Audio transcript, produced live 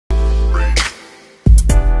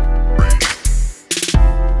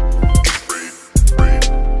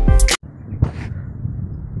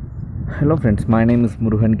Hello friends, my name is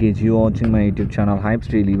Muruhan KG. You are watching my YouTube channel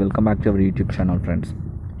Hyipsdaily. Welcome back to our YouTube channel, friends.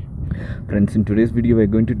 In today's video we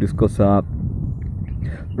are going to discuss a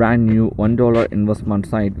brand new $1 investment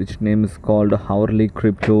site which name is called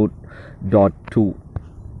hourlycryp.to.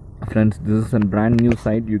 Friends, this is a brand new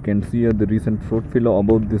site. You can see the recent portfolio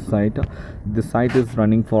about this site. This site is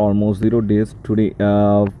running for almost 0 days. Today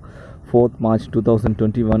 4th March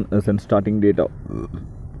 2021 is a starting date of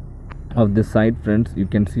this site. Friends, you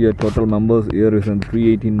can see a total members here is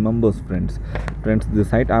 318 members. Friends, the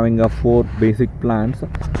site having a 4 basic plans.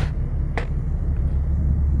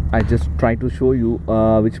 I just try to show you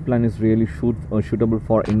which plan is really suitable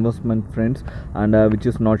for investment, friends, and which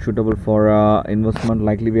is not suitable for investment.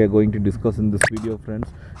 Likely we are going to discuss in this video,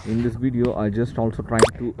 friends. In this video I just also trying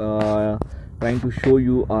to show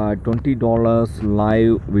you $20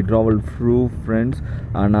 live withdrawal proof, friends,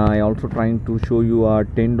 and I also trying to show you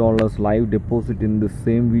 $10 live deposit in the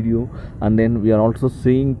same video. And then we are also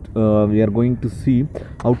seeing we are going to see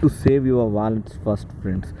how to save your wallets first,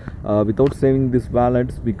 friends. Without saving these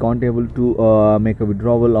wallets we can't able to make a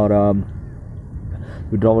withdrawal or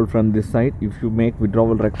withdrawal from this site. If you make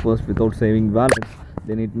withdrawal request without saving wallets,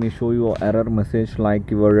 then it may show you an error message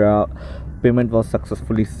like your payment was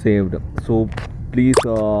successfully saved. So please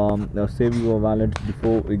save your wallets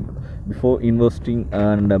before investing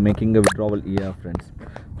and making a withdrawal here, friends.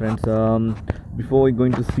 Before we're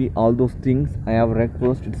going to see all those things, I have a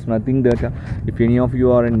request. It's nothing that if any of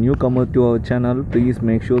you are a newcomer to our channel, please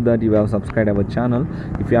make sure that you have subscribed our channel.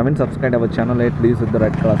 If you haven't subscribed our channel yet, please hit the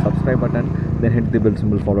red color subscribe button, then hit the bell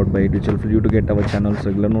symbol followed by it, which will help you to get our channel's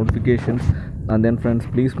regular notifications. And then friends,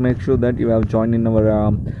 please make sure that you have joined in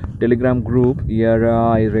our Telegram group. Here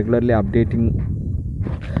I regularly updating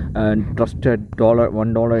and trusted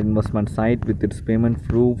 $1 investment site with its payment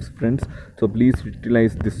proofs, friends. So please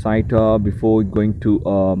utilize this site before going to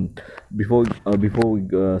before we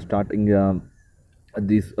starting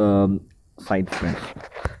this site, friends.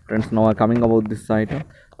 Now coming about this site,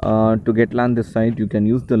 to get land this site you can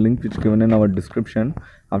use the link which given in our description.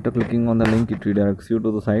 After clicking on the link, it redirects you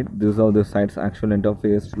to the site. This is how the site's actual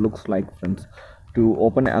interface looks like, friends. To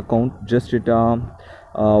open an account, just hit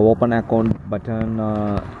open account button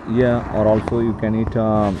here, or also you can hit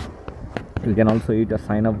a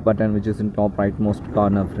sign up button which is in top rightmost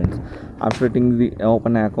corner, friends. After hitting the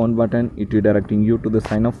open account button, it redirecting you to the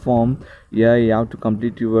sign up form. Here you have to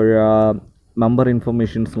complete your member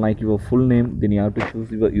informations like your full name, then you have to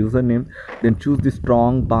choose your username, then choose the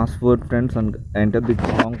strong password, friends, and enter the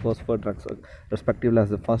strong password respectively as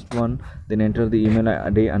the first one, then enter the email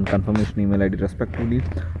ID and confirmation email ID respectively.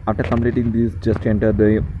 After completing this, just enter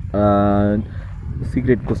the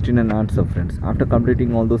secret question and answer, friends. After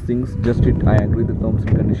completing all those things, just hit I agree the terms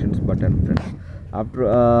and conditions button, friends. After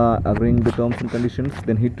agreeing the terms and conditions,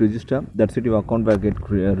 then hit register. That's it, your account will get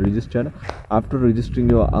registered. After registering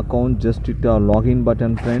your account, just hit login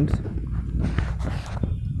button, friends.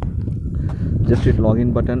 Just hit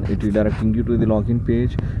login button, it redirecting you to the login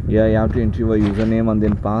page. Here you have to enter your username and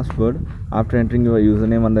then password. After entering your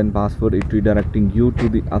username and then password, it redirecting you to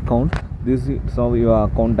the account. This is how your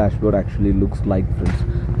account dashboard actually looks like,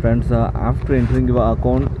 friends. After entering your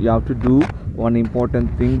account, you have to do one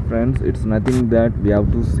important thing, friends. It's nothing that we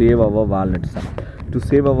have to save our wallets. To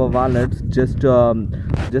save our wallets, just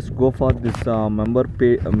go for this member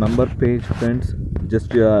page, friends.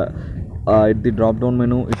 Just at the drop down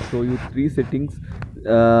menu, it show you 3 settings.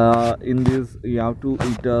 In this you have to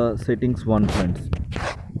hit settings 1, friends.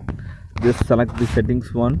 Just select the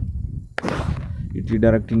settings 1. It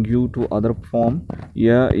redirecting you to other form.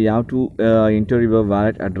 Here you have to enter your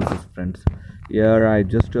wallet addresses, friends. Here I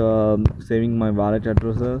just saving my wallet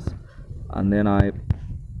addresses, and then I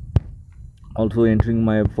also entering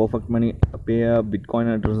my perfect money payer, bitcoin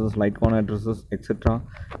addresses, litecoin addresses, etc.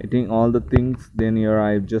 Hitting all the things. Then here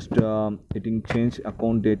I just hitting change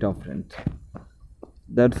account data, friends.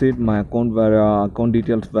 That's it, my account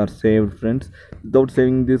details were saved, friends. Without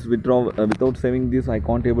saving this I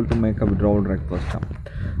can't able to make a withdrawal request.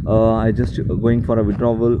 I just going for a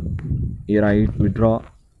withdrawal. Here I hit withdraw.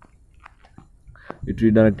 It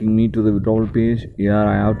redirecting me to the withdrawal page. Here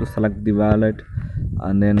I have to select the wallet,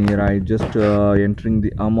 and then here I just entering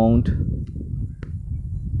the amount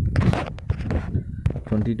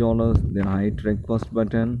 $20. Then I hit request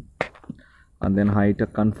button, and then I hit a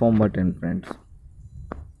confirm button, friends.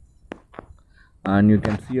 And you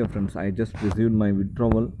can see here, friends, I just received my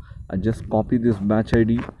withdrawal. I just copy this batch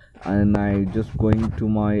ID and I just going to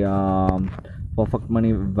my perfect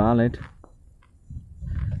money wallet.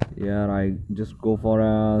 Here I just go for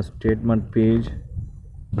a statement page.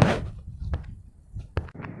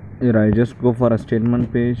 Here I just go for a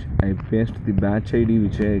statement page. I paste the batch ID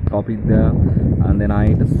which I copied there, and then I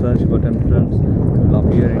hit the search button, friends. It will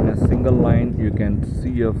appear in a single line. You can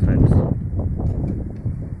see your friends.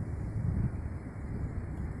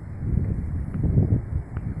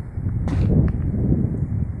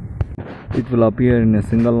 It will appear in a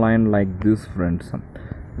single line like this, friends.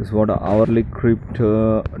 This is what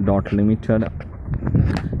hourlycryp.to limited.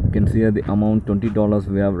 You can see here the amount $20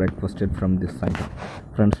 we have requested from this site,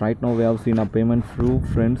 friends. Right now we have seen a payment through,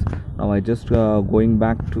 friends. Now I just going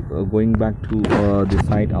back to the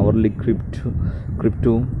site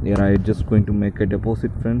hourlycryp.to. Here I just going to make a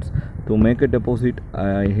deposit, friends. To make a deposit,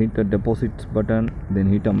 I hit the deposits button, then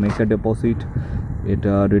hit a make a deposit. It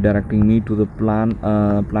redirecting me to the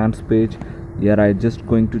plans page. Here I just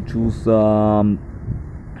going to choose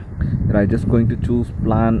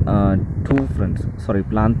plan 2, friends. Sorry,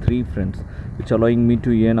 plan 3, friends, which allowing me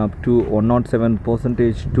to earn up to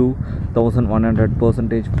 107% to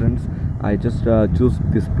 1100%, friends. I just choose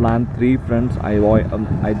this plan 3, friends. I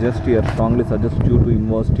just here strongly suggest you to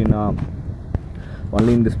invest in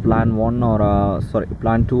only in this plan 1 or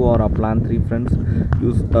plan 2 or plan 3, friends.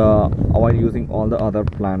 Avoid using all the other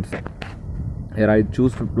plans. Here I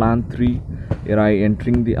choose for plan 3. Here I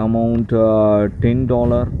entering the amount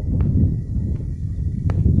 $10.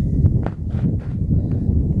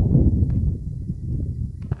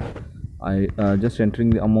 I just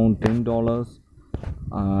entering the amount $10.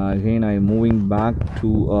 Again I moving back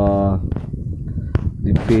to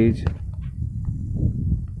the page,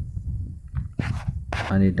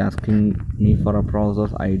 and it asking me for a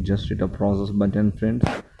process. I just hit a process button, friends,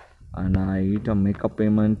 and I hit a make a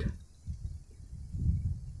payment.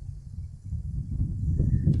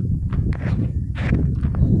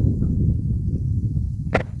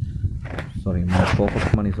 Sorry, my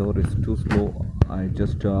focus money server is too slow. I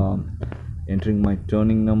just entering my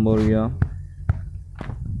turning number here.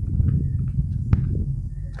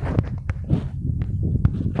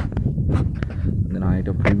 And then I hit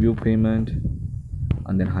a preview payment,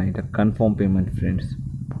 and then I hit a confirm payment, friends,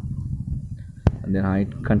 and then I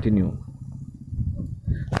hit continue.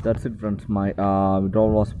 That's it, friends. My withdrawal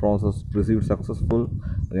was processed, received successful.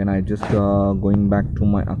 Again I just going back to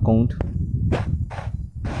my account.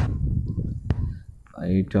 I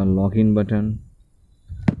hit a login button,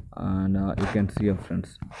 and you can see here,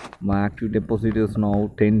 friends, my active deposit is now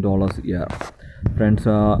 $10 here, friends.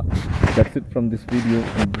 That's it from this video.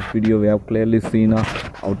 In this video we have clearly seen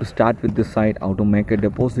how to start with this site, how to make a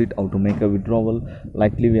deposit, how to make a withdrawal,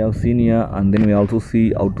 likely we have seen here, and then we also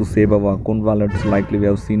see how to save our account wallets, likely we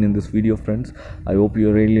have seen in this video, friends. I hope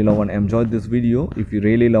you really love and enjoyed this video. If you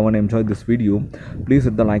really love and enjoyed this video, please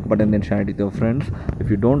hit the like button and share it with your friends. If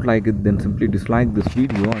you don't like it, then simply dislike this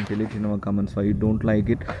video and tell it in our comments why you don't like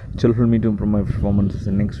it. It will help me to improve my performances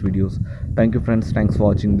in next videos. Thank you, friends. Thanks for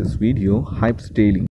watching this video. Hyipsdaily.